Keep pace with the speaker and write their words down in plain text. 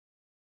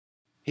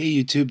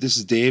Hey YouTube, this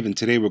is Dave, and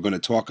today we're going to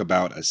talk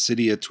about a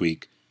Cydia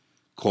tweak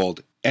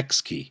called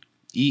EXKey,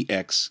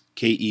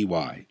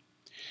 E-X-K-E-Y.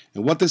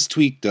 And what this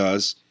tweak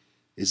does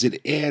is it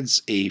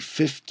adds a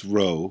fifth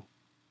row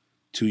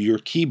to your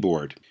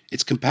keyboard.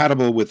 It's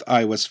compatible with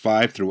iOS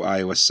 5 through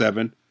iOS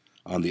 7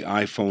 on the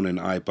iPhone and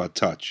iPod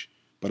Touch,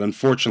 but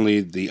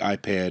unfortunately the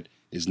iPad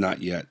is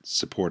not yet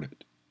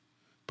supported.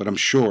 But I'm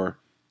sure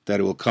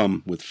that it will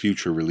come with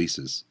future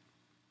releases.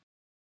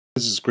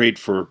 This is great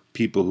for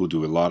people who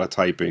do a lot of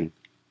typing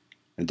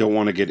and don't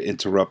want to get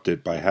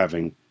interrupted by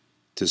having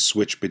to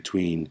switch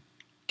between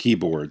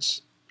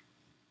keyboards.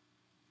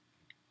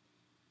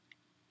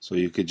 So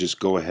you could just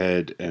go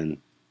ahead and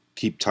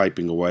keep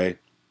typing away,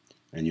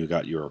 and you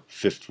got your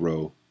fifth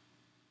row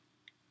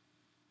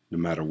no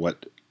matter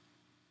what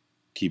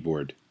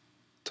keyboard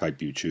type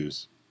you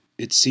choose.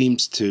 It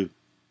seems to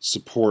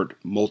support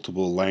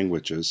multiple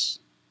languages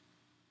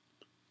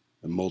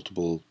and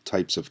multiple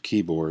types of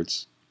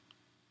keyboards.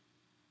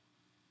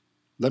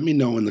 Let me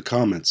know in the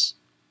comments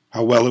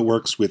how well it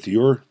works with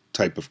your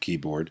type of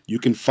keyboard. You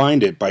can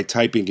find it by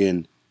typing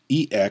in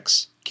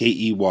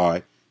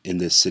EXKEY in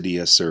the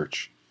Cydia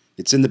search.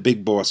 It's in the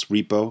BigBoss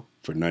repo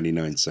for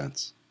 99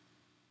 cents.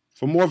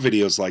 For more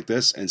videos like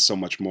this and so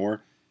much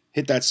more,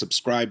 hit that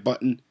subscribe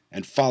button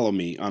and follow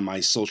me on my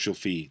social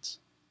feeds.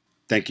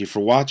 Thank you for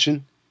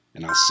watching,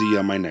 and I'll see you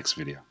on my next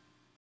video.